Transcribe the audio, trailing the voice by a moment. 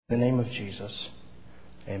In the name of Jesus,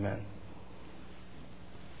 amen.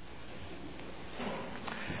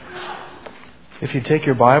 If you take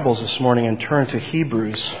your Bibles this morning and turn to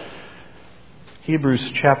Hebrews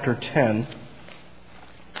chapter 10,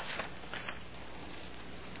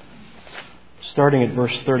 starting at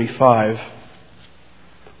verse 35.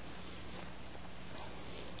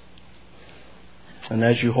 And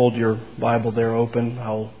as you hold your Bible there open,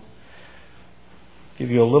 I'll give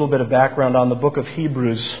you a little bit of background on the book of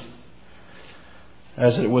Hebrews,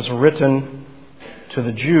 as it was written to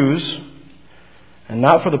the Jews, and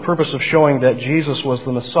not for the purpose of showing that Jesus was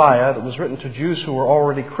the Messiah. It was written to Jews who were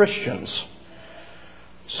already Christians.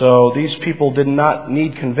 So these people did not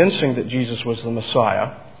need convincing that Jesus was the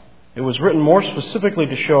Messiah. It was written more specifically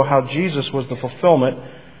to show how Jesus was the fulfillment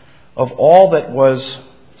of all that was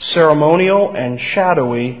ceremonial and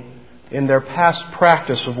shadowy in their past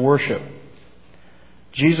practice of worship.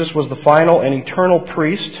 Jesus was the final and eternal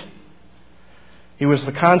priest. He was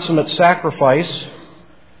the consummate sacrifice,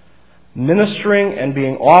 ministering and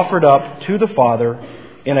being offered up to the Father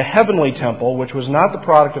in a heavenly temple, which was not the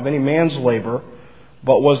product of any man's labor,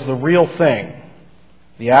 but was the real thing,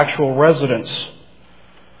 the actual residence,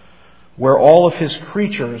 where all of His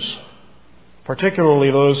creatures,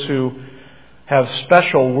 particularly those who have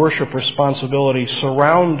special worship responsibility,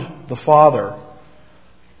 surround the Father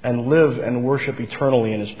and live and worship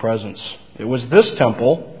eternally in His presence. It was this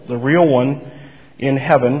temple, the real one in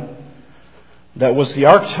heaven, that was the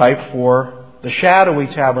archetype for the shadowy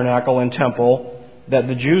tabernacle and temple that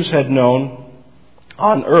the Jews had known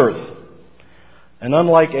on earth. And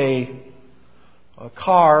unlike a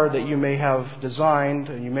car that you may have designed,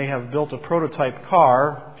 and you may have built a prototype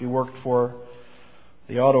car if you worked for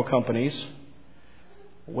the auto companies,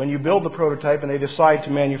 when you build the prototype and they decide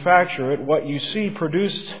to manufacture it, what you see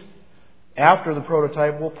produced after the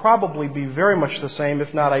prototype will probably be very much the same,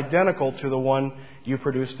 if not identical, to the one you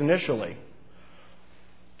produced initially.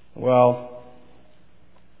 Well,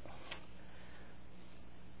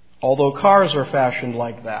 although cars are fashioned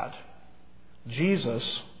like that,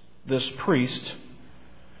 Jesus, this priest,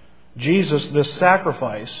 Jesus, this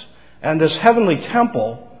sacrifice, and this heavenly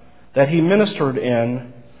temple that He ministered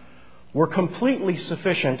in were completely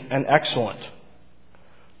sufficient and excellent,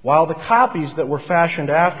 while the copies that were fashioned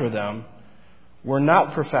after them were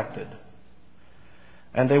not perfected,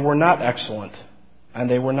 and they were not excellent, and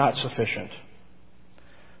they were not sufficient.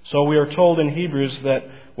 So we are told in Hebrews that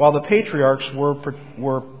while the patriarchs were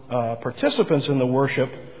participants in the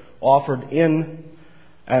worship offered in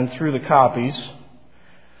and through the copies,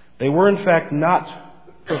 they were in fact not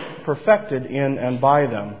perfected in and by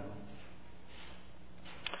them.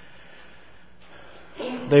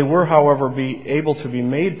 They were, however, able to be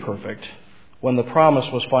made perfect when the promise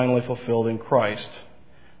was finally fulfilled in Christ.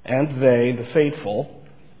 And they, the faithful,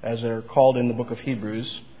 as they're called in the book of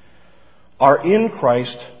Hebrews, are in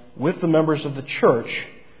Christ with the members of the church,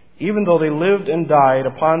 even though they lived and died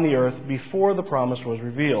upon the earth before the promise was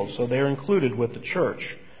revealed. So they are included with the church,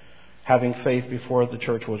 having faith before the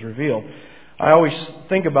church was revealed. I always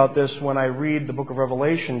think about this when I read the book of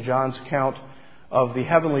Revelation, John's account of the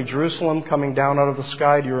heavenly Jerusalem coming down out of the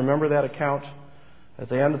sky. Do you remember that account at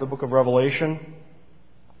the end of the book of Revelation?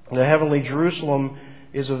 The heavenly Jerusalem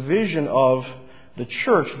is a vision of the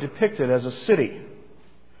church depicted as a city.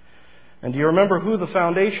 And do you remember who the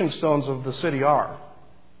foundation stones of the city are?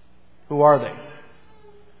 Who are they?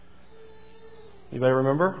 Anybody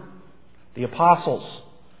remember? The apostles.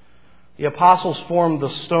 The apostles formed the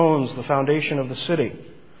stones, the foundation of the city.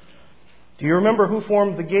 Do you remember who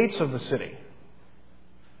formed the gates of the city?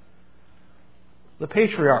 The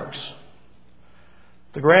patriarchs,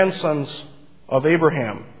 the grandsons of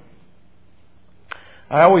Abraham.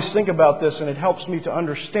 I always think about this, and it helps me to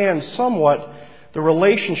understand somewhat the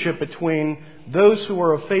relationship between those who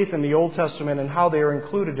are of faith in the Old Testament and how they are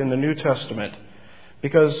included in the New Testament,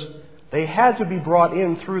 because they had to be brought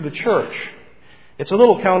in through the church. It's a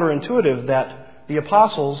little counterintuitive that the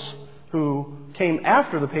apostles who came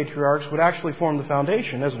after the patriarchs would actually form the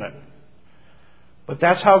foundation, isn't it? But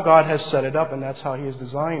that's how God has set it up, and that's how He has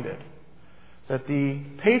designed it. That the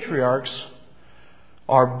patriarchs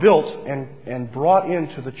are built and brought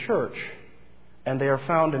into the church, and they are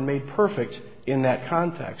found and made perfect in that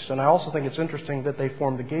context. And I also think it's interesting that they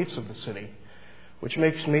formed the gates of the city, which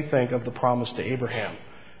makes me think of the promise to Abraham.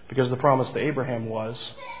 Because the promise to Abraham was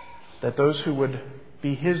that those who would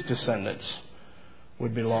be his descendants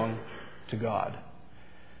would belong to God.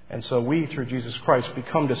 And so we, through Jesus Christ,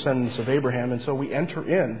 become descendants of Abraham, and so we enter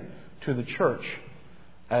in to the church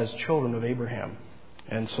as children of Abraham.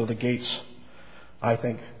 And so the gates, I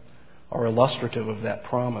think, are illustrative of that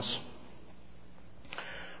promise.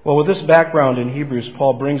 Well, with this background in Hebrews,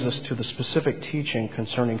 Paul brings us to the specific teaching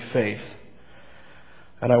concerning faith.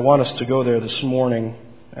 And I want us to go there this morning.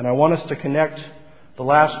 And I want us to connect the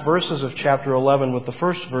last verses of chapter 11 with the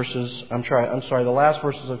first verses, the last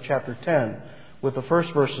verses of chapter 10 with the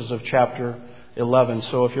first verses of chapter 11.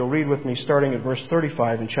 So if you'll read with me starting at verse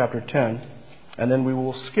 35 in chapter 10, and then we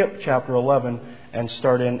will skip chapter 11 and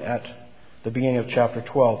start in at the beginning of chapter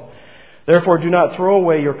 12. Therefore, do not throw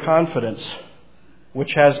away your confidence,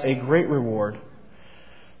 which has a great reward,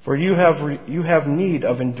 for you have need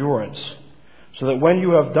of endurance, so that when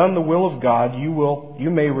you have done the will of God, you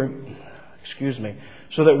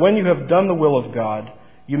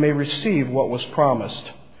may receive what was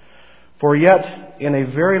promised. For yet in a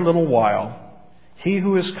very little while he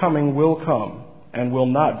who is coming will come and will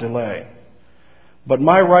not delay. But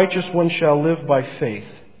my righteous one shall live by faith,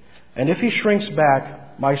 and if he shrinks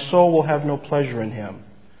back, my soul will have no pleasure in him.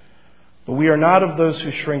 But we are not of those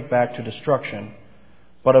who shrink back to destruction,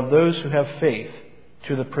 but of those who have faith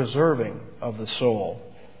to the preserving of the soul.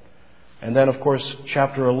 And then, of course,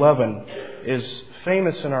 chapter 11 is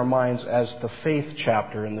famous in our minds as the faith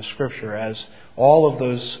chapter in the Scripture, as all of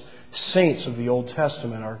those saints of the Old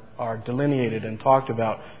Testament are delineated and talked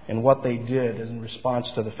about in what they did in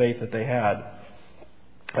response to the faith that they had,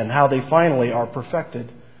 and how they finally are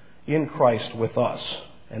perfected in Christ with us.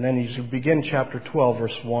 And then as you begin chapter 12,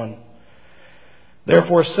 verse 1.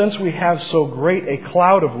 Therefore, since we have so great a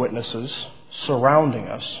cloud of witnesses surrounding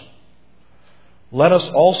us, let us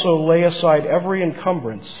also lay aside every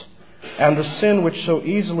encumbrance and the sin which so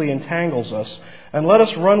easily entangles us, and let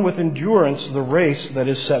us run with endurance the race that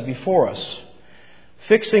is set before us,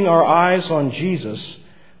 fixing our eyes on Jesus,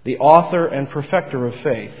 the author and perfecter of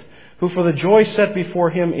faith, who for the joy set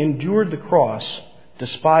before him endured the cross,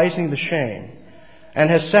 despising the shame, and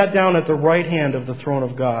has sat down at the right hand of the throne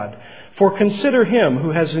of God. For consider him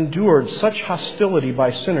who has endured such hostility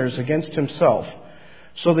by sinners against himself,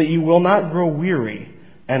 so that you will not grow weary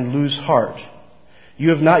and lose heart. You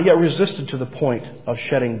have not yet resisted to the point of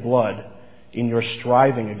shedding blood in your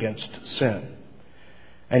striving against sin.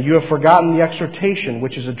 And you have forgotten the exhortation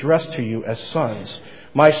which is addressed to you as sons.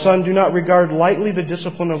 My son, do not regard lightly the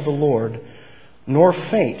discipline of the Lord, nor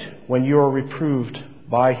faint when you are reproved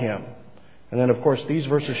by him. And then, of course, these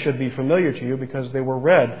verses should be familiar to you because they were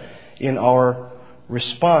read in our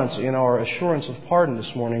response, in our assurance of pardon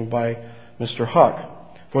this morning by Mr. Huck.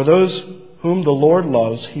 For those whom the Lord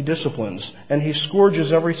loves, he disciplines, and he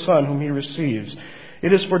scourges every son whom he receives.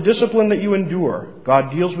 It is for discipline that you endure.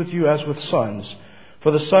 God deals with you as with sons.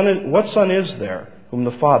 For what son is there whom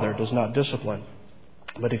the Father does not discipline?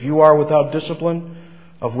 But if you are without discipline,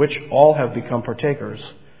 of which all have become partakers,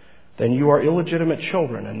 then you are illegitimate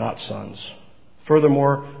children and not sons.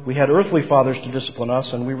 Furthermore, we had earthly fathers to discipline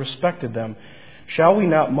us, and we respected them. Shall we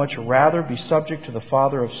not much rather be subject to the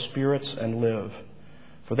Father of spirits and live?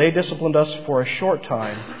 For they disciplined us for a short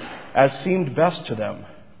time, as seemed best to them.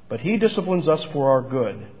 But he disciplines us for our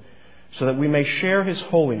good, so that we may share his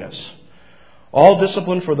holiness. All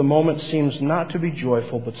discipline for the moment seems not to be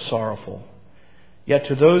joyful, but sorrowful. Yet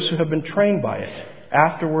to those who have been trained by it,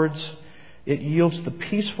 afterwards it yields the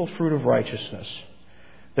peaceful fruit of righteousness.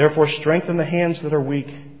 Therefore strengthen the hands that are weak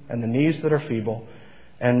and the knees that are feeble,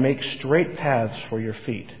 and make straight paths for your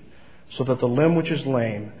feet, so that the limb which is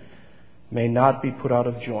lame may not be put out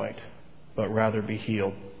of joint, but rather be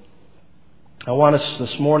healed. I want us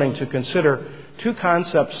this morning to consider two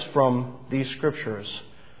concepts from these scriptures,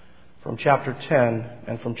 from chapter 10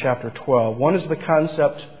 and from chapter 12. One is the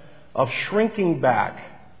concept of shrinking back,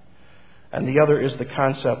 and the other is the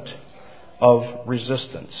concept of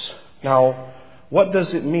resistance. Now, what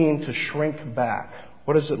does it mean to shrink back?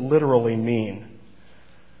 What does it literally mean?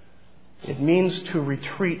 It means to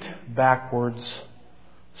retreat backwards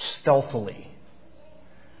stealthily.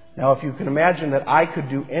 Now, if you can imagine that I could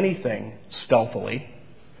do anything stealthily,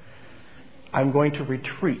 I'm going to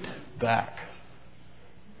retreat back.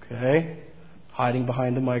 Okay? Hiding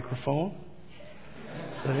behind the microphone.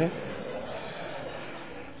 See?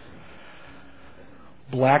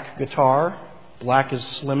 Black guitar. Black is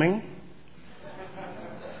slimming.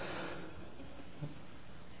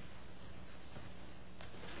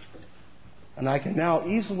 And I can now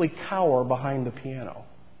easily cower behind the piano.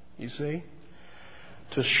 You see?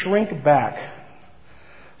 To shrink back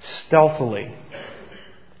stealthily.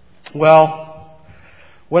 Well,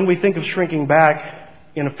 when we think of shrinking back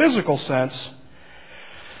in a physical sense,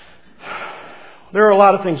 there are a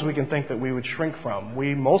lot of things we can think that we would shrink from.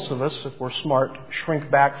 Most of us, if we're smart,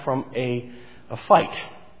 shrink back from a fight.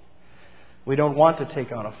 We don't want to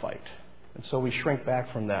take on a fight. And so we shrink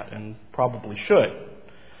back from that, and probably should.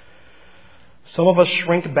 Some of us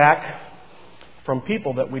shrink back from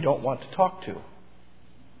people that we don't want to talk to.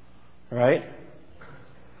 Right?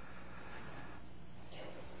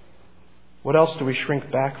 What else do we shrink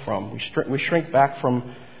back from? We shrink back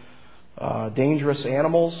from dangerous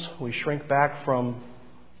animals. We shrink back from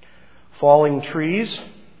falling trees.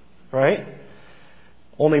 Right?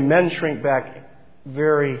 Only men shrink back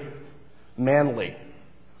very manly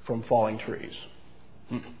from falling trees.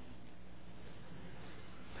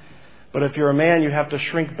 But if you're a man, you have to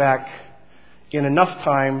shrink back in enough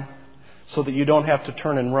time so that you don't have to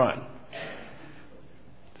turn and run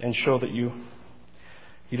and show that you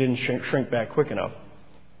didn't shrink back quick enough.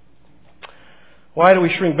 Why do we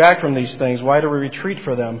shrink back from these things? Why do we retreat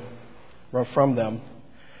from them?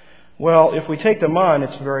 Well, if we take them on,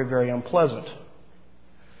 it's very, very unpleasant.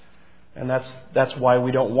 And that's why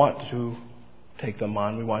we don't want to take them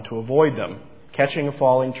on. We want to avoid them. Catching a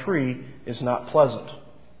falling tree is not pleasant.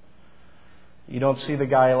 You don't see the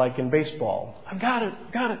guy like in baseball. I've got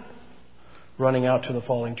it, running out to the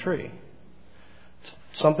falling tree.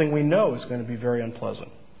 It's something we know is going to be very unpleasant.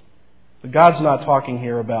 But God's not talking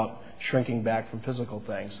here about shrinking back from physical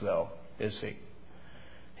things, though, is He?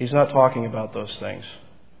 He's not talking about those things.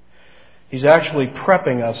 He's actually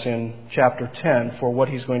prepping us in chapter 10 for what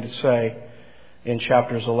He's going to say in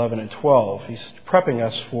chapters 11 and 12. He's prepping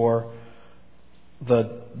us for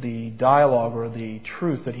the dialogue or the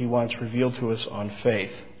truth that He wants revealed to us on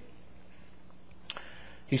faith.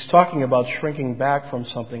 He's talking about shrinking back from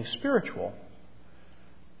something spiritual.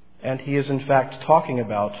 And He is in fact talking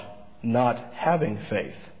about not having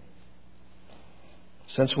faith.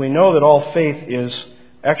 Since we know that all faith is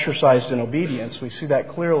exercised in obedience, we see that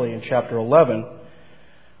clearly in chapter 11.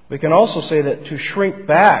 We can also say that to shrink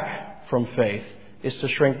back from faith is to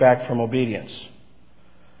shrink back from obedience.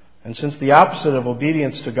 And since the opposite of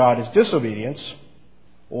obedience to God is disobedience,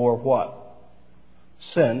 or what?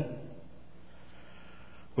 Sin,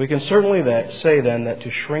 we can certainly say then that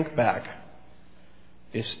to shrink back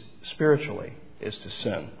is spiritually is to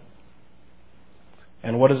sin.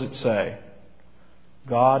 And what does it say?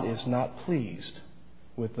 God is not pleased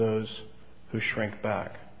with those who shrink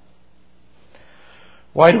back.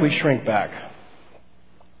 Why do we shrink back?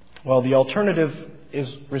 Well, the alternative is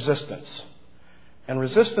resistance. And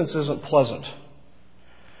resistance isn't pleasant.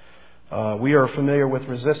 We are familiar with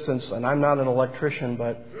resistance, and I'm not an electrician,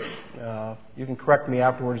 but you can correct me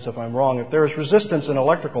afterwards if I'm wrong. If there is resistance in an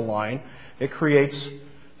electrical line, it creates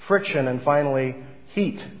friction and finally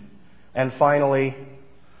heat and finally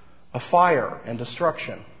a fire and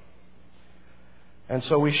destruction. And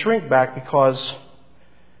so we shrink back because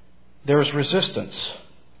there's resistance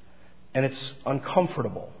and it's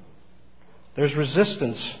uncomfortable. There's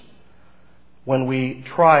resistance when we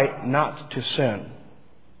try not to sin.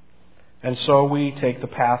 And so we take the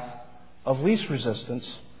path of least resistance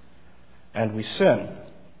and we sin.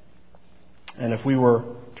 And if we were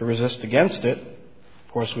to resist against it,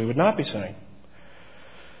 of course we would not be sinning.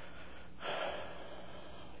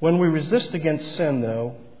 When we resist against sin,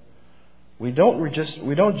 though, we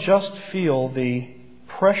don't just feel the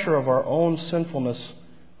pressure of our own sinfulness,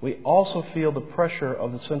 we also feel the pressure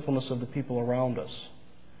of the sinfulness of the people around us.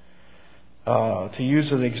 To use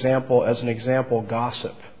as an example,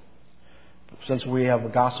 gossip. Since we have a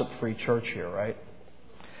gossip-free church here, right?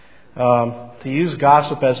 To use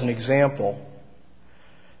gossip as an example,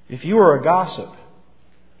 if you are a gossip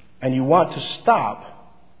and you want to stop,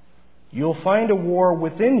 you'll find a war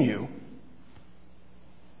within you.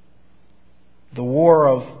 The war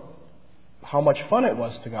of how much fun it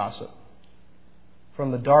was to gossip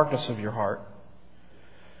from the darkness of your heart.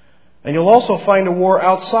 And you'll also find a war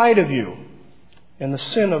outside of you in the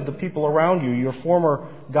sin of the people around you, your former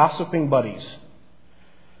gossiping buddies.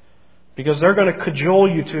 Because they're going to cajole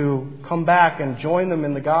you to come back and join them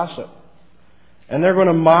in the gossip. And they're going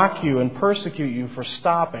to mock you and persecute you for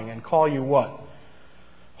stopping and call you what?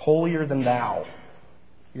 Holier than thou.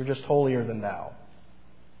 You're just holier than thou.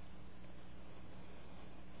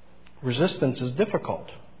 Resistance is difficult.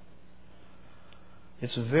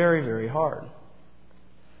 It's very, very hard.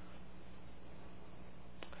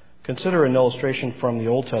 Consider an illustration from the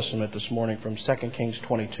Old Testament this morning from 2 Kings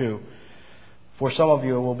 22. For some of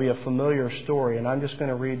you, it will be a familiar story, and I'm just going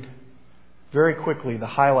to read very quickly the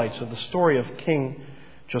highlights of the story of King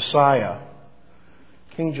Josiah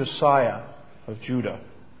of Judah.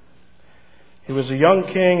 He was a young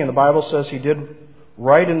king, and the Bible says he did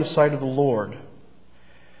right in the sight of the Lord.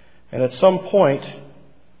 And at some point,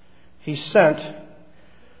 he sent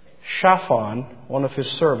Shaphan, one of his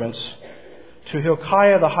servants, to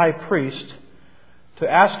Hilkiah the high priest to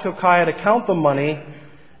ask Hilkiah to count the money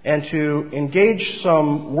and to engage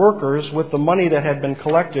some workers with the money that had been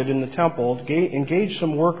collected in the temple, engage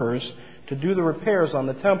some workers to do the repairs on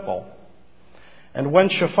the temple. And when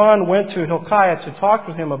Shaphan went to Hilkiah to talk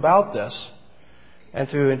to him about this, and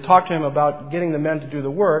to talk to him about getting the men to do the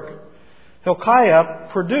work, Hilkiah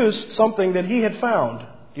produced something that he had found.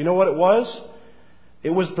 Do you know what it was? It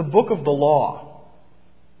was the book of the law.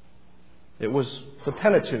 It was the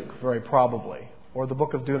Pentateuch, very probably, or the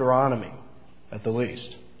book of Deuteronomy, at the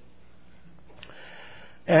least.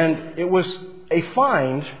 And it was a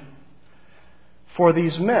find for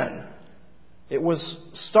these men. It was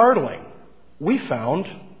startling. We found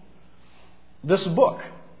this book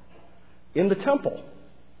in the temple.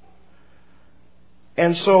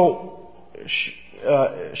 And so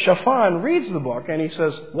Shaphan reads the book and he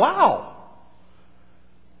says, wow,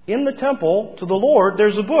 in the temple to the Lord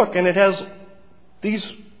there's a book and it has these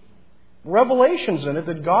revelations in it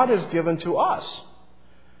that God has given to us.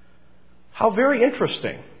 How very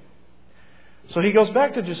interesting. So he goes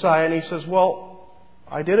back to Josiah and he says, well,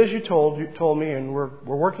 I did as you told me, and we're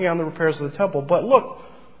working on the repairs of the temple. But look,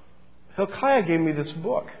 Hilkiah gave me this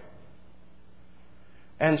book.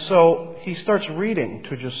 And so he starts reading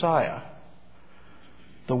to Josiah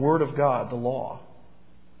the Word of God, the law.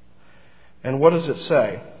 And what does it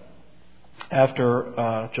say?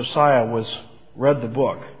 After Josiah was read the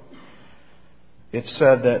book, it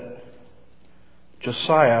said that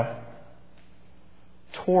Josiah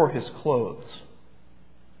tore his clothes.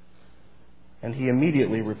 And he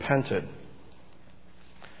immediately repented.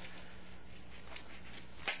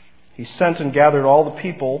 He sent and gathered all the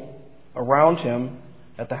people around him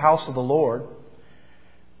at the house of the Lord,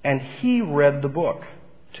 and he read the book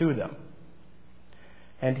to them.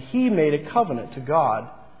 And he made a covenant to God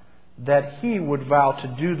that he would vow to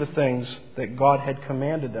do the things that God had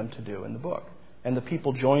commanded them to do in the book. And the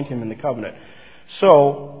people joined him in the covenant.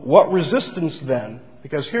 So, what resistance then?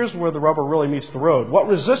 Because here's where the rubber really meets the road. What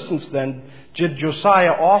resistance then did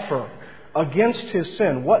Josiah offer against his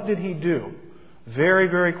sin? What did he do? Very,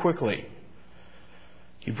 very quickly.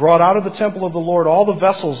 He brought out of the temple of the Lord all the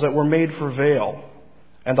vessels that were made for Baal,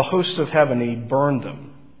 and the hosts of heaven, and he burned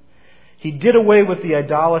them. He did away with the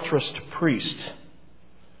idolatrous priest.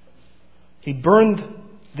 He burned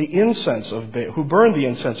the incense of Baal, who burned the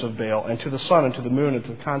incense of Baal, and to the sun, and to the moon, and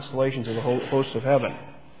to the constellations of the hosts of heaven.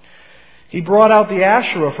 He brought out the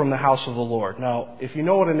Asherah from the house of the Lord. Now, if you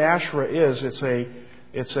know what an Asherah is,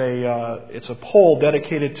 it's a pole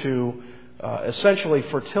dedicated to essentially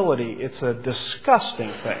fertility. It's a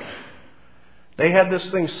disgusting thing. They had this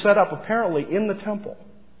thing set up apparently in the temple,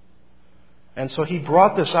 and so he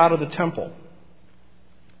brought this out of the temple,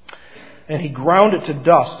 and he ground it to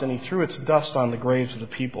dust, and he threw its dust on the graves of the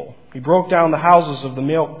people. He broke down the houses of the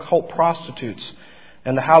male cult prostitutes,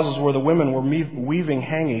 and the houses where the women were weaving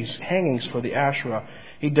hangings for the Asherah.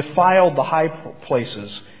 He defiled the high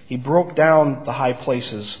places. He broke down the high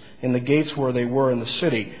places in the gates where they were in the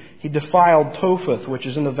city. He defiled Topheth, which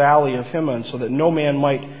is in the valley of Hinnom, so that no man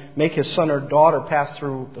might make his son or daughter pass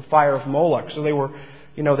through the fire of Moloch. So they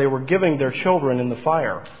were giving their children in the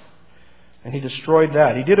fire. And he destroyed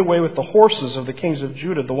that. He did away with the horses of the kings of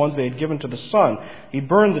Judah, the ones they had given to the sun. He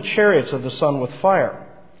burned the chariots of the sun with fire.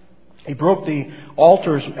 He broke the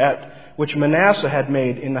altars which Manasseh had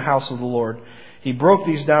made in the house of the Lord. He broke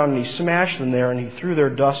these down and he smashed them there, and he threw their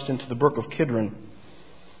dust into the brook of Kidron.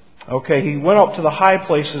 Okay, he went up to the high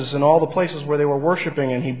places and all the places where they were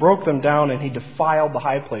worshiping, and he broke them down and he defiled the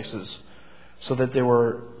high places so that they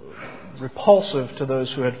were repulsive to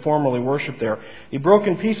those who had formerly worshipped there. He broke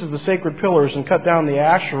in pieces the sacred pillars and cut down the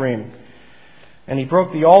Asherim. And he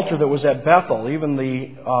broke the altar that was at Bethel, even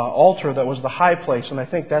the altar that was the high place, and I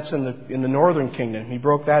think that's in the northern kingdom. He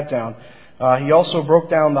broke that down. He also broke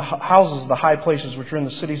down the houses of the high places which were in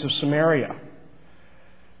the cities of Samaria,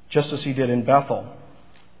 just as he did in Bethel.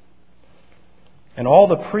 And all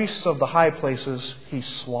the priests of the high places he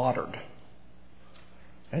slaughtered,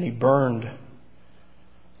 and he burned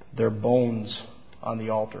their bones on the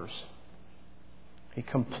altars. He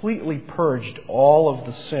completely purged all of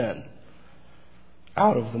the sin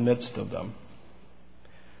out of the midst of them.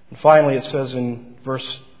 And finally it says in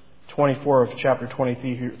verse 24 of chapter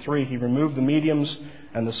 23, he removed the mediums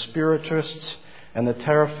and the spiritists and the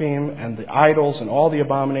teraphim and the idols and all the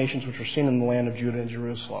abominations which were seen in the land of Judah and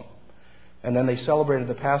Jerusalem. And then they celebrated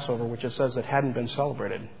the Passover, which it says it hadn't been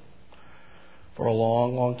celebrated for a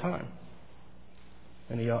long, long time.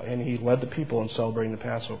 And he led the people in celebrating the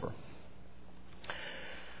Passover.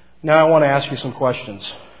 Now I want to ask you some questions.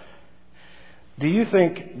 Do you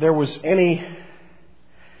think there was any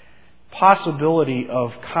possibility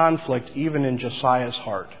of conflict even in Josiah's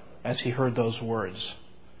heart as he heard those words?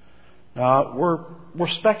 We're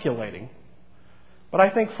speculating. But I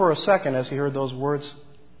think for a second, as he heard those words,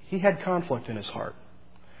 he had conflict in his heart.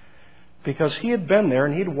 Because he had been there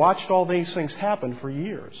and he'd watched all these things happen for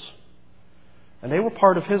years. And they were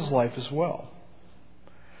part of his life as well.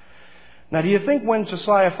 Now, do you think when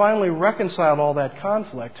Josiah finally reconciled all that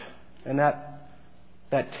conflict and that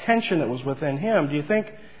tension that was within him, do you think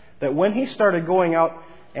that when he started going out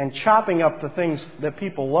and chopping up the things that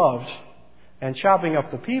people loved and chopping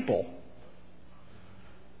up the people,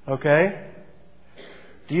 okay,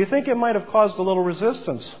 do you think it might have caused a little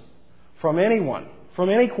resistance from anyone, from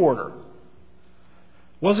any quarter?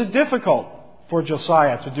 Was it difficult for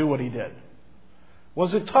Josiah to do what he did?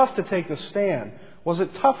 Was it tough to take the stand? Was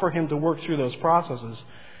it tough for him to work through those processes?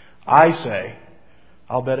 I say,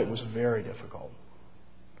 I'll bet it was very difficult.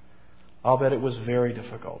 I'll bet it was very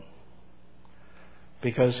difficult.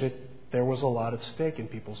 Because there was a lot at stake in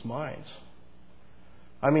people's minds.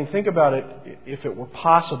 I mean, think about it if it were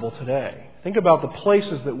possible today. Think about the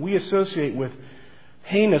places that we associate with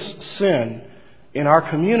heinous sin in our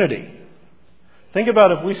community. Think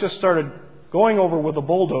about if we just started going over with a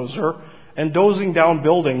bulldozer and dozing down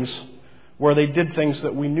buildings where they did things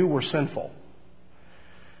that we knew were sinful.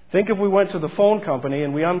 Think if we went to the phone company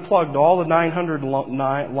and we unplugged all the 900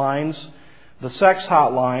 lines, the sex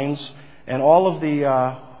hotlines, and all of the,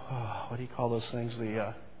 what do you call those things?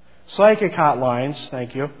 The psychic hotlines,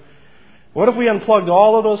 thank you. What if we unplugged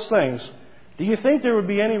all of those things? Do you think there would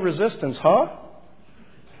be any resistance, huh?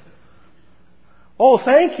 Oh,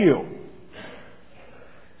 thank you.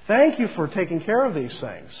 Thank you for taking care of these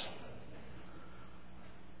things.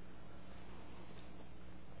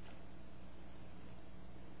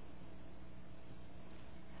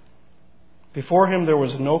 Before him there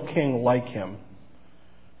was no king like him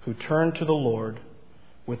who turned to the Lord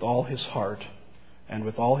with all his heart and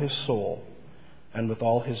with all his soul and with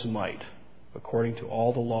all his might, according to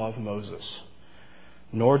all the law of Moses.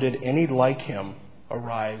 Nor did any like him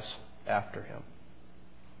arise after him.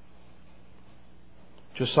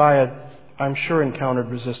 Josiah, I'm sure, encountered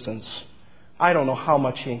resistance. I don't know how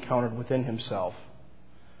much he encountered within himself.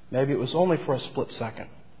 Maybe it was only for a split second.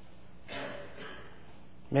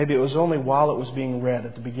 Maybe it was only while it was being read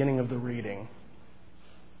at the beginning of the reading.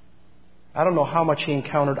 I don't know how much he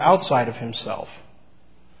encountered outside of himself.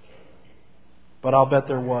 But I'll bet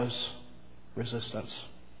there was resistance.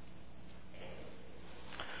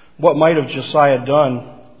 What might have Josiah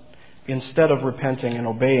done instead of repenting and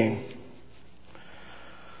obeying?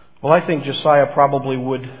 Well, I think Josiah probably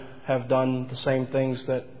would have done the same things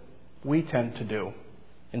that we tend to do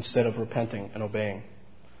instead of repenting and obeying.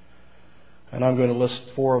 And I'm going to list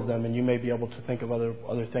 4 of them, and you may be able to think of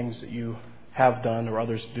other things that you have done or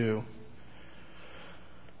others do.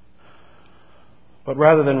 But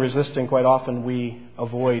rather than resisting, quite often we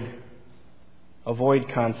avoid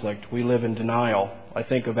conflict. We live in denial. I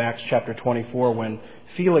think of Acts chapter 24 when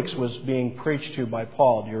Felix was being preached to by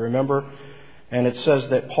Paul. Do you remember? And it says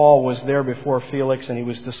that Paul was there before Felix and he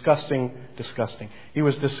was discussing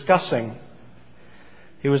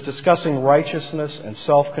righteousness and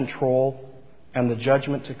self-control and the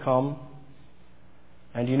judgment to come.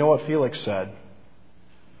 And you know what Felix said?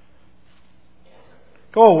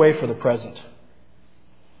 Go away for the present.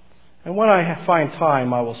 And when I find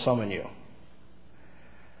time, I will summon you.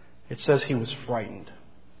 It says he was frightened.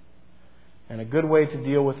 And a good way to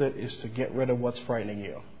deal with it is to get rid of what's frightening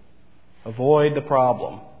you. Avoid the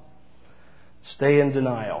problem. Stay in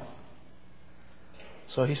denial.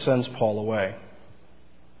 So he sends Paul away.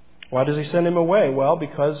 Why does he send him away? Well,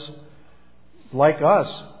 because like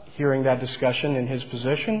us, hearing that discussion in his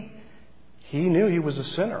position, he knew he was a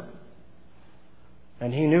sinner.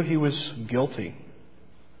 And he knew he was guilty.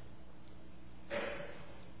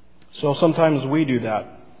 So sometimes we do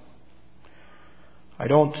that. I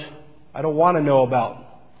don't want to know about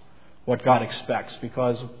what God expects,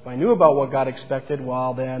 because if I knew about what God expected,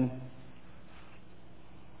 well then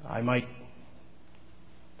I might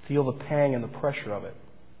feel the pang and the pressure of it.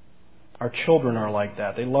 Our children are like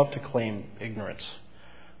that. They love to claim ignorance.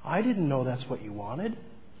 I didn't know that's what you wanted.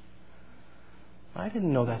 I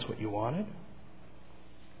didn't know that's what you wanted.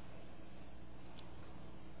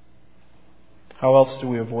 How else do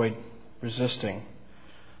we avoid resisting?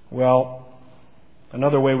 Well,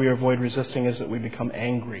 another way we avoid resisting is that we become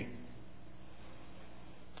angry.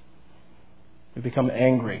 We become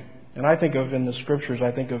angry. And I think of, in the Scriptures,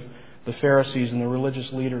 I think of the Pharisees and the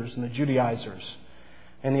religious leaders and the Judaizers.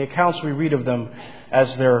 And the accounts we read of them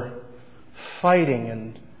as they're fighting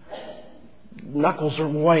and knuckles are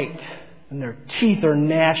white and their teeth are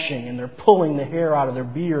gnashing and they're pulling the hair out of their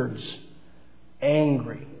beards,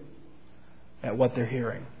 angry at what they're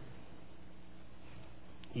hearing.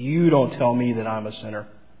 You don't tell me that I'm a sinner.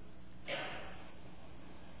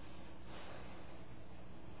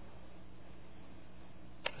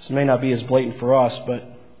 This may not be as blatant for us, but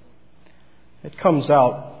it comes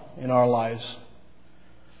out in our lives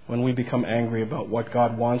when we become angry about what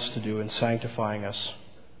God wants to do in sanctifying us.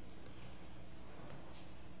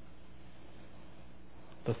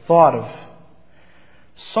 The thought of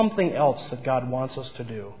something else that God wants us to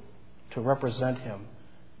do to represent Him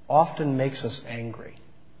often makes us angry.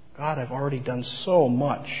 God, I've already done so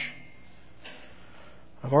much.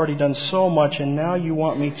 I've already done so much, and now you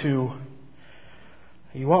want me to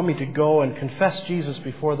go and confess Jesus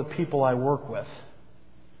before the people I work with.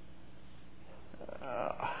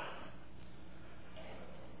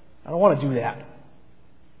 I don't want to do that.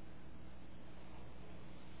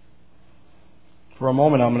 For a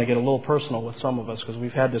moment, I'm going to get a little personal with some of us because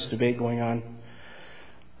we've had this debate going on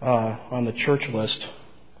the church list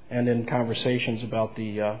and in conversations about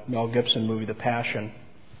the Mel Gibson movie, The Passion.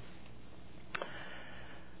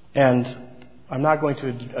 And I'm not going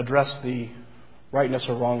to address the rightness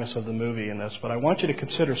or wrongness of the movie in this, but I want you to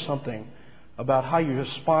consider something about how you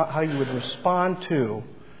would respond to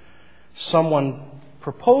someone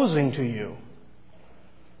proposing to you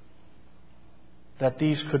that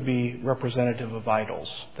these could be representative of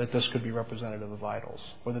idols, that this could be representative of idols,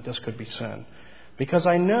 or that this could be sin. Because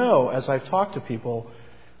I know, as I've talked to people,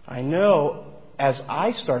 I know as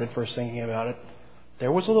I started first thinking about it,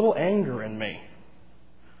 there was a little anger in me.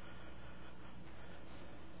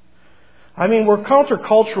 I mean, we're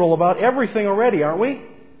countercultural about everything already, aren't we?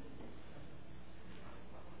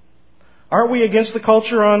 Aren't we against the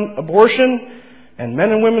culture on abortion and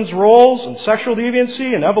men and women's roles and sexual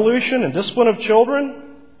deviancy and evolution and discipline of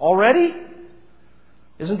children already?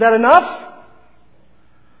 Isn't that enough?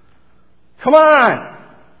 Come on!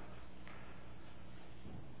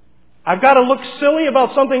 I've got to look silly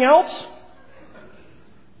about something else?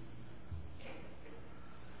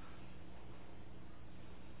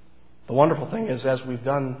 The wonderful thing is, as we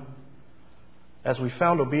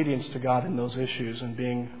found obedience to God in those issues and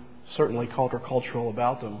being certainly countercultural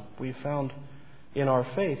about them, we've found in our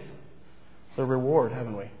faith the reward,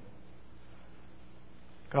 haven't we?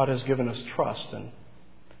 God has given us trust and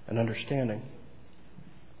understanding.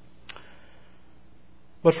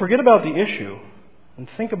 But forget about the issue and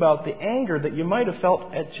think about the anger that you might have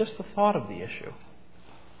felt at just the thought of the issue,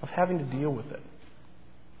 of having to deal with it.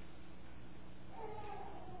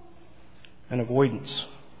 And avoidance.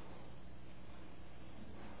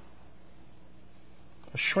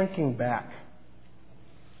 A shrinking back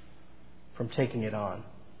from taking it on.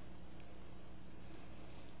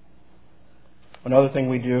 Another thing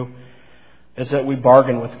we do is that we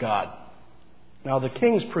bargain with God. Now, the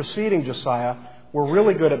kings preceding Josiah were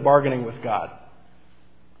really good at bargaining with God.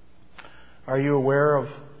 Are you aware of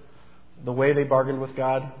the way they bargained with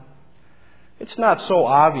God? It's not so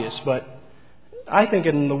obvious, but I think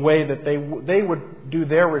in the way that they would do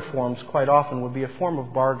their reforms quite often would be a form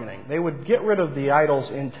of bargaining. They would get rid of the idols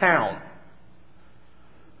in town,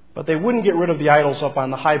 but they wouldn't get rid of the idols up on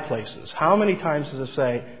the high places. How many times does it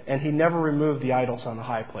say, and he never removed the idols on the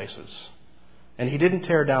high places? And he didn't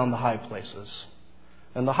tear down the high places.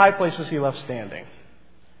 And the high places he left standing.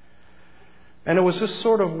 And it was this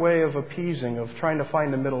sort of way of appeasing, of trying to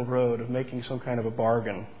find the middle road, of making some kind of a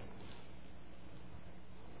bargain.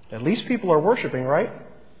 At least people are worshiping, right?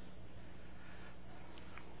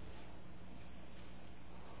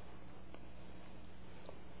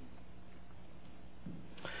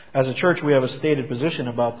 As a church, we have a stated position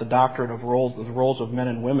about the doctrine of the roles of men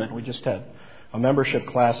and women. We just had a membership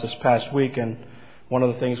class this past week, and one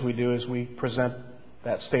of the things we do is we present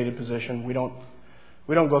that stated position. We don't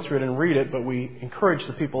go through it and read it, but we encourage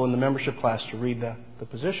the people in the membership class to read the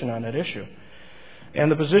position on that issue. And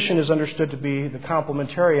the position is understood to be the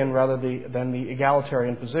complementarian rather than the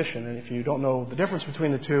egalitarian position. And if you don't know the difference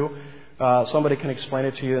between the two, somebody can explain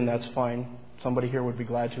it to you, and that's fine. Somebody here would be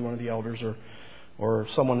glad to, one of the elders or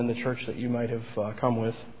someone in the church that you might have come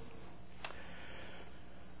with.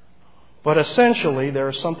 But essentially, there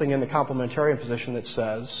is something in the complementarian position that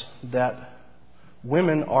says that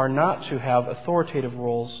women are not to have authoritative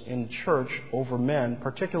roles in church over men,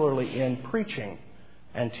 particularly in preaching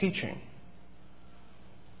and teaching.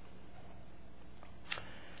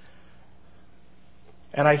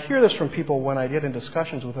 And I hear this from people when I get in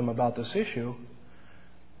discussions with them about this issue.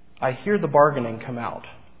 I hear the bargaining come out.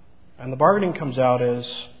 And the bargaining that comes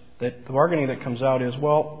out is,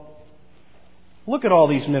 well, look at all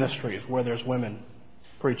these ministries where there's women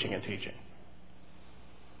preaching and teaching.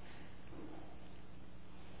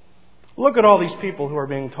 Look at all these people who are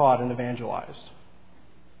being taught and evangelized.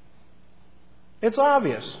 It's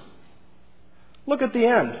obvious. Look at the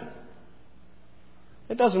end.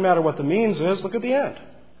 It doesn't matter what the means is. Look at the end.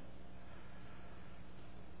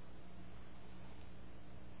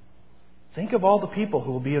 Think of all the people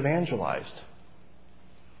who will be evangelized.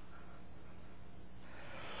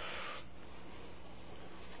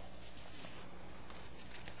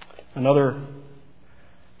 Another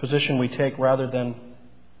position we take rather than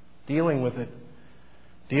dealing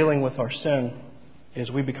with our sin, is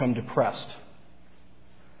we become depressed.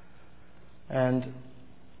 And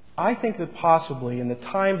I think that possibly in the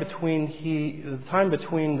time between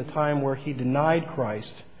the time where he denied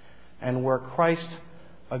Christ and where Christ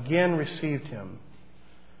again received him,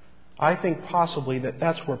 I think possibly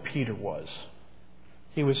that's where Peter was.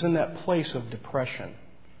 He was in that place of depression,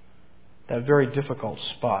 that very difficult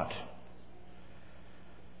spot.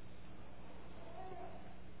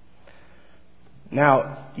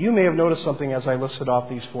 Now, you may have noticed something as I listed off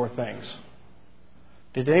these 4 things.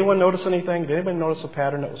 Did anyone notice anything? Did anybody notice a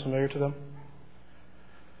pattern that was familiar to them?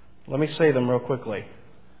 Let me say them real quickly.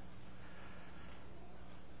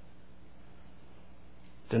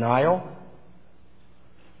 Denial,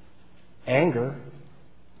 anger,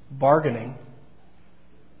 bargaining,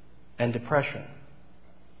 and depression.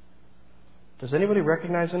 Does anybody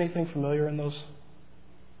recognize anything familiar in those?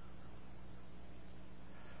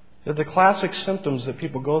 They're the classic symptoms that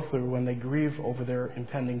people go through when they grieve over their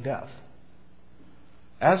impending death.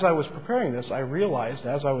 As I was preparing this, I realized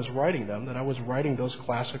as I was writing them that I was writing those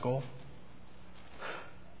classical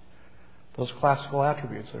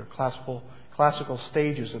attributes, or classical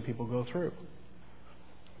stages that people go through.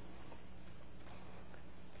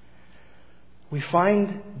 We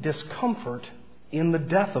find discomfort in the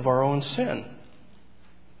death of our own sin.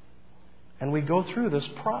 And we go through this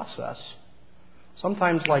process,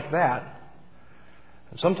 sometimes like that,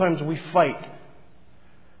 and sometimes we fight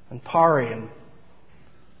and parry and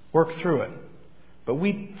work through it. But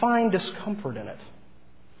we find discomfort in it.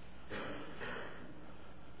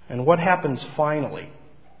 And what happens finally?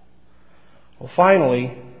 Well,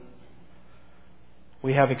 finally,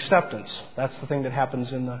 we have acceptance. That's the thing that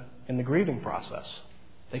happens in the grieving process.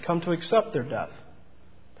 They come to accept their death,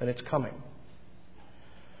 that it's coming.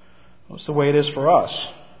 That's the way it is for us.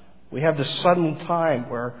 We have this sudden time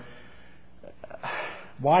where,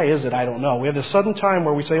 why is it? I don't know. We have this sudden time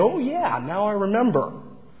where we say, oh yeah, now I remember.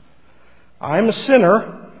 I'm a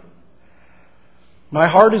sinner. My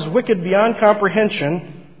heart is wicked beyond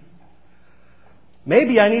comprehension.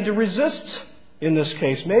 Maybe I need to resist in this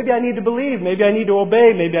case. Maybe I need to believe. Maybe I need to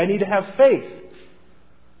obey. Maybe I need to have faith.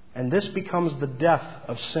 And this becomes the death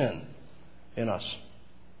of sin in us.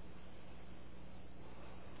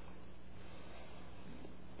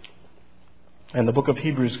 And the book of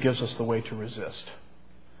Hebrews gives us the way to resist.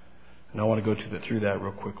 And I want to go through that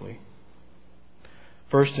real quickly.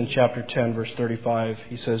 First, in chapter 10, verse 35,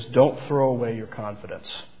 he says, don't throw away your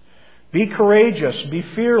confidence. Be courageous. Be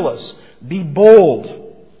fearless. Be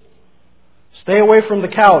bold. Stay away from the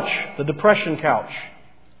couch, the depression couch.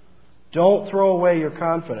 Don't throw away your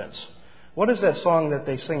confidence. What is that song that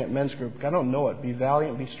they sing at men's group? I don't know it. Be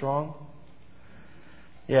valiant, be strong.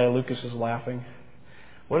 Yeah, Lucas is laughing.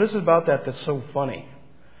 What is it about that that's so funny?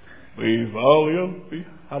 Be valiant, be...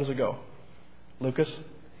 How does it go? Lucas?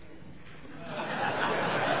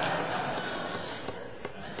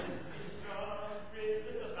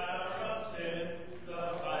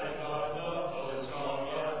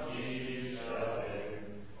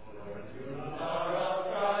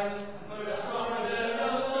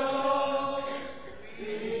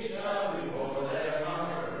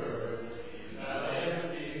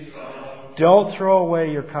 Don't throw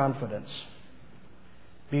away your confidence.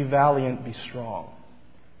 Be valiant, be strong.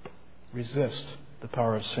 Resist the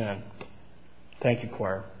power of sin. Thank you,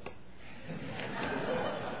 choir.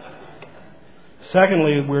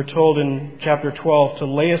 Secondly, we're told in chapter 12 to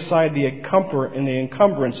lay aside the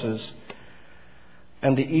encumbrances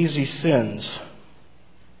and the easy sins.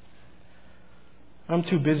 I'm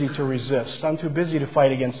too busy to resist. I'm too busy to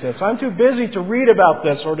fight against this. I'm too busy to read about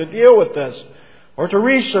this or to deal with this or to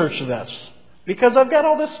research this because I've got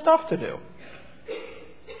all this stuff to do.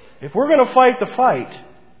 If we're going to fight the fight,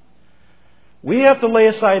 we have to lay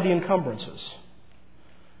aside the encumbrances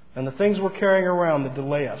and the things we're carrying around that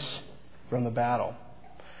delay us from the battle.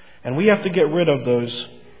 And we have to get rid of those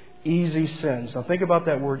easy sins. Now think about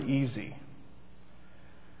that word easy.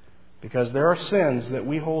 Because there are sins that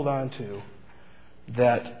we hold on to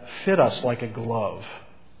that fit us like a glove.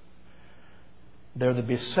 They're the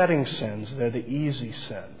besetting sins. They're the easy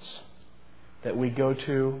sins that we go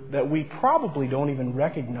to that we probably don't even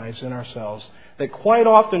recognize in ourselves. That quite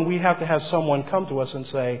often we have to have someone come to us and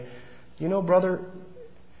say, You know, brother,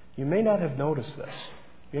 you may not have noticed this.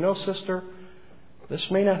 You know, sister,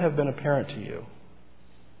 this may not have been apparent to you.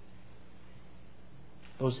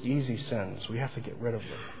 Those easy sins, we have to get rid of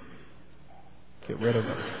them. Get rid of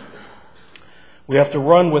them. We have to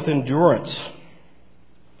run with endurance.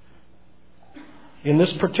 In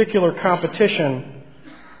this particular competition,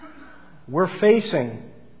 we're facing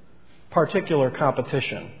particular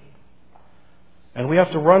competition. And we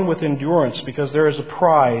have to run with endurance because there is a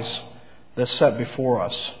prize that's set before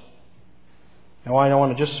us. Now, I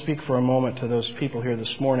want to just speak for a moment to those people here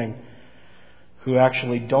this morning who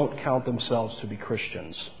actually don't count themselves to be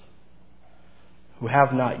Christians, who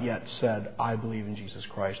have not yet said, I believe in Jesus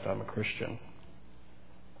Christ, I'm a Christian.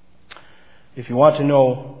 If you want to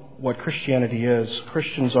know what Christianity is,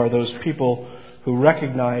 Christians are those people who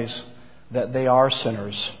recognize that they are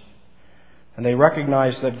sinners, and they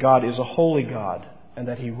recognize that God is a holy God, and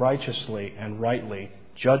that He righteously and rightly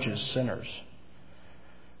judges sinners.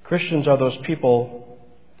 Christians are those people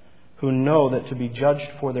who know that to be judged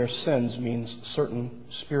for their sins means certain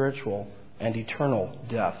spiritual and eternal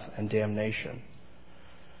death and damnation.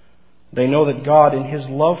 They know that God, in His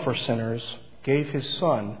love for sinners, gave His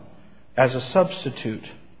Son as a substitute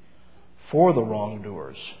for the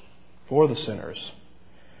wrongdoers, for the sinners,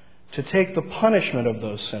 to take the punishment of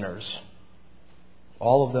those sinners,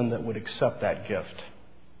 all of them that would accept that gift.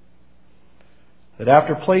 That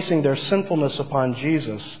after placing their sinfulness upon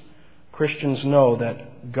Jesus, Christians know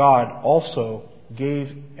that God also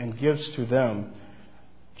gave and gives to them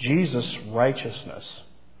Jesus' righteousness,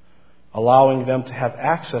 allowing them to have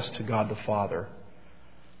access to God the Father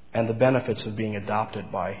and the benefits of being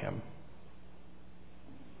adopted by Him.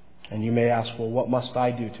 And you may ask, well, what must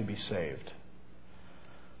I do to be saved?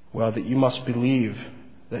 Well, that you must believe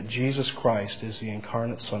that Jesus Christ is the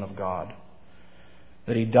incarnate Son of God,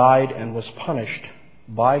 that He died and was punished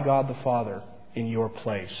by God the Father in your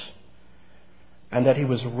place, and that He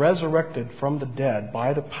was resurrected from the dead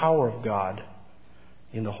by the power of God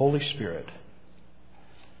in the Holy Spirit,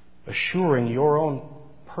 assuring your own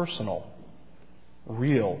personal,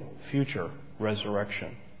 real, future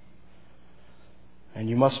resurrection. And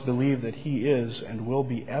you must believe that He is and will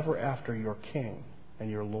be ever after your King and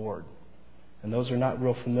your Lord. And those are not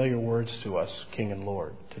real familiar words to us, King and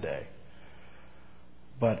Lord, today.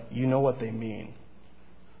 But you know what they mean.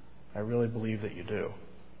 I really believe that you do.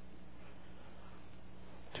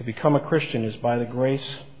 To become a Christian is by the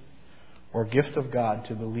grace or gift of God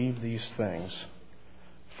to believe these things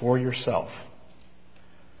for yourself,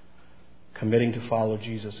 committing to follow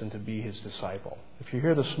Jesus and to be His disciple. If you're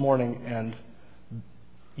here this morning and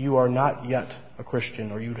you are not yet a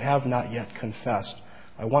Christian or you have not yet confessed,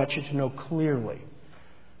 I want you to know clearly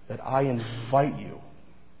that I invite you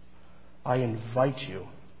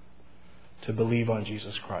to believe on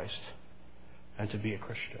Jesus Christ and to be a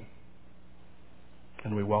Christian.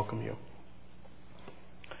 And we welcome you.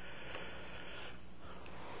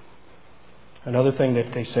 Another thing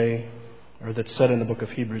that they say, or that's said in the book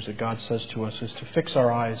of Hebrews that God says to us, is to fix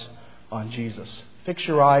our eyes on Jesus. Fix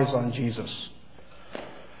your eyes on Jesus.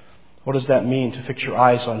 What does that mean, to fix your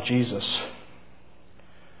eyes on Jesus?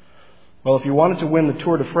 Well, if you wanted to win the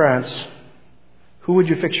Tour de France, who would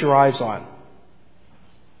you fix your eyes on?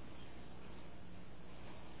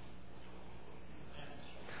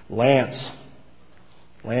 Lance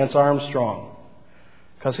Armstrong.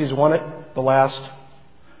 Because he's won it the last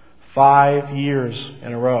 5 years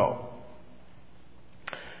in a row.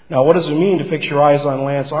 Now, what does it mean to fix your eyes on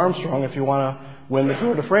Lance Armstrong if you want to win the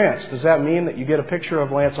Tour de France? Does that mean that you get a picture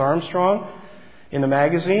of Lance Armstrong in the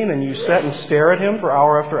magazine and you sit and stare at him for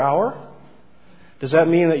hour after hour? Does that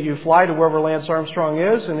mean that you fly to wherever Lance Armstrong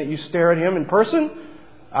is and that you stare at him in person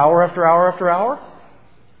hour after hour after hour?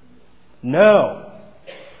 No.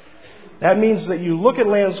 That means that you look at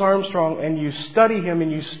Lance Armstrong and you study him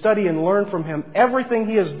and you study and learn from him everything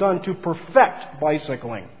he has done to perfect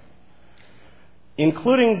bicycling,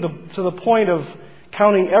 including to the point of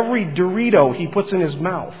counting every Dorito he puts in his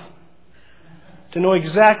mouth to know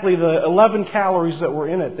exactly the 11 calories that were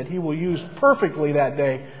in it that he will use perfectly that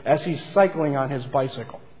day as he's cycling on his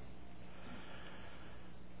bicycle.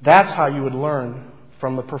 That's how you would learn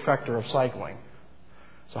from the perfecter of cycling.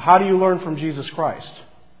 So how do you learn from Jesus Christ?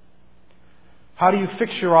 How do you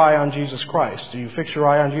fix your eye on Jesus Christ? Do you fix your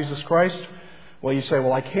eye on Jesus Christ? Well, you say,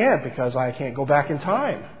 well, I can't because I can't go back in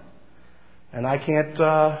time. And I can't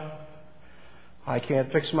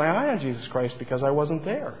fix my eye on Jesus Christ because I wasn't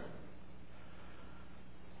there.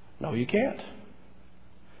 No, you can't.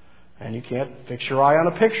 And you can't fix your eye on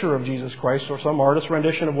a picture of Jesus Christ or some artist's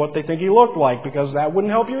rendition of what they think He looked like, because that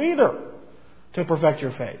wouldn't help you either to perfect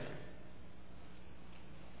your faith.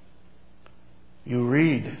 you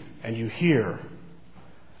read and you hear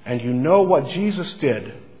and you know what Jesus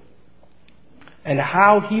did and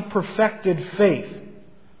how He perfected faith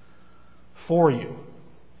for you,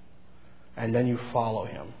 and then you follow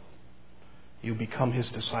Him. You become His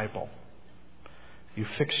disciple. You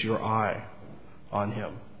fix your eye on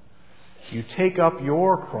Him. You take up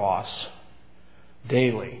your cross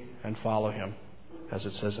daily and follow Him, as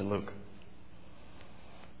it says in Luke.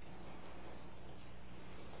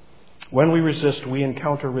 When we resist, we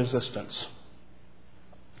encounter resistance.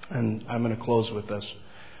 And I'm going to close with this.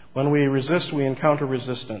 When we resist, we encounter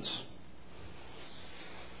resistance.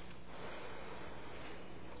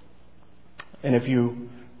 And if you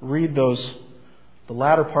read the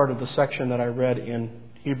latter part of the section that I read in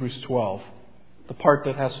Hebrews 12, the part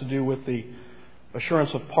that has to do with the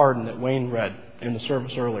assurance of pardon that Wayne read in the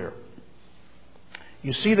service earlier,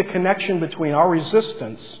 you see the connection between our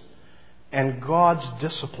resistance and God's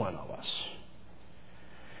discipline of us.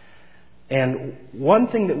 And one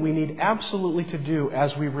thing that we need absolutely to do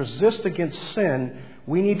as we resist against sin,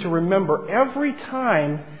 we need to remember every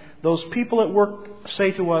time those people at work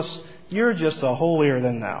say to us, "You're just a holier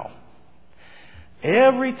than thou."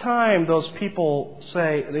 Every time those people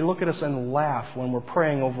say, they look at us and laugh when we're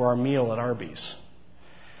praying over our meal at Arby's.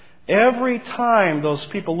 Every time those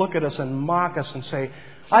people look at us and mock us and say,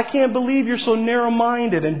 "I can't believe you're so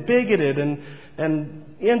narrow-minded and bigoted and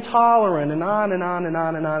intolerant," and on and on and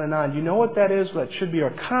on and on and on. You know what that is? That should be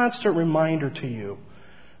a constant reminder to you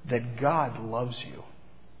that God loves you.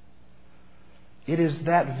 It is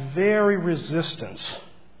that very resistance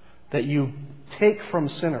that you take from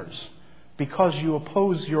sinners because you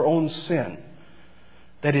oppose your own sin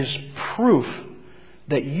that is proof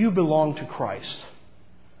that you belong to Christ,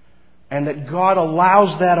 and that God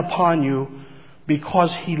allows that upon you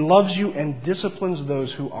because He loves you and disciplines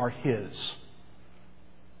those who are His.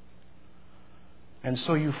 And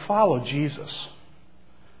so you follow Jesus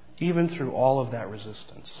even through all of that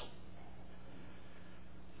resistance.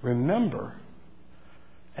 Remember,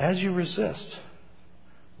 as you resist,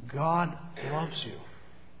 God loves you.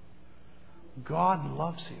 God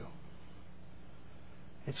loves you.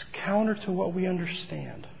 It's counter to what we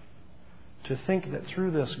understand to think that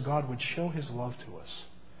through this God would show His love to us.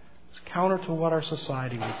 It's counter to what our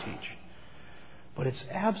society would teach. But it's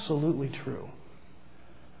absolutely true.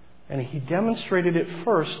 And He demonstrated it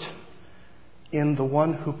first in the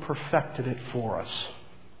one who perfected it for us.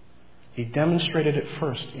 He demonstrated it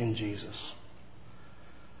first in Jesus.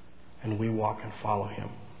 And we walk and follow Him.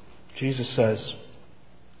 Jesus says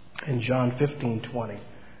in John 15:20,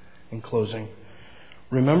 in closing,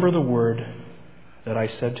 "Remember the word that I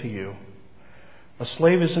said to you, a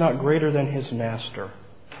slave is not greater than his master.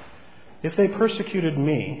 If they persecuted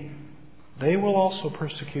me, they will also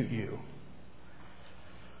persecute you.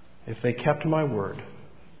 If they kept my word,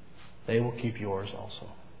 they will keep yours also."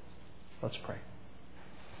 Let's pray.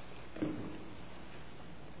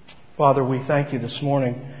 Father, we thank You this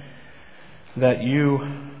morning that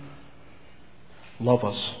You love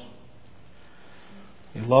us.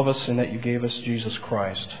 You love us in that You gave us Jesus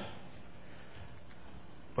Christ.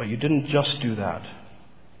 But You didn't just do that.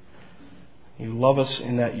 You love us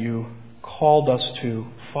in that You called us to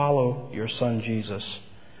follow Your Son Jesus,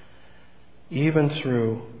 even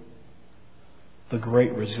through the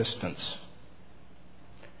great resistance.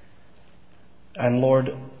 And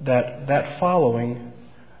Lord, that following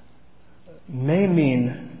may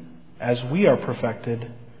mean, as we are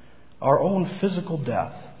perfected, our own physical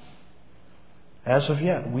death. As of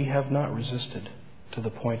yet, we have not resisted to the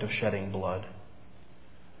point of shedding blood.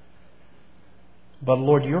 But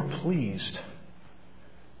Lord, You're pleased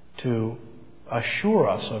to assure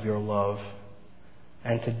us of Your love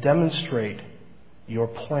and to demonstrate Your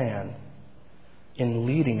plan in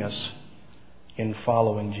leading us in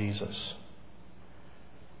following Jesus.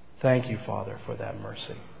 Thank You, Father, for that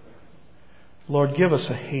mercy. Lord, give us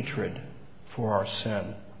a hatred for our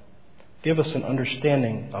sin. Give us an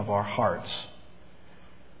understanding of our hearts.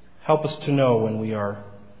 Help us to know when we are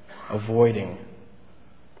avoiding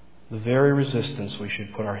the very resistance we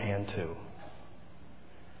should put our hand to.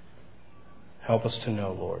 Help us to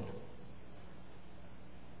know, Lord.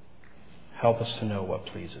 Help us to know what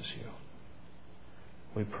pleases You.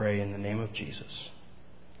 We pray in the name of Jesus.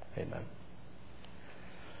 Amen.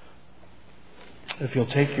 If you'll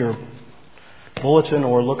take your bulletin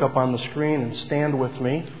or look up on the screen and stand with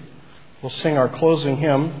me, we'll sing our closing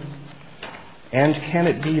hymn, "And Can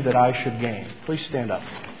It Be That I Should Gain?" Please stand up.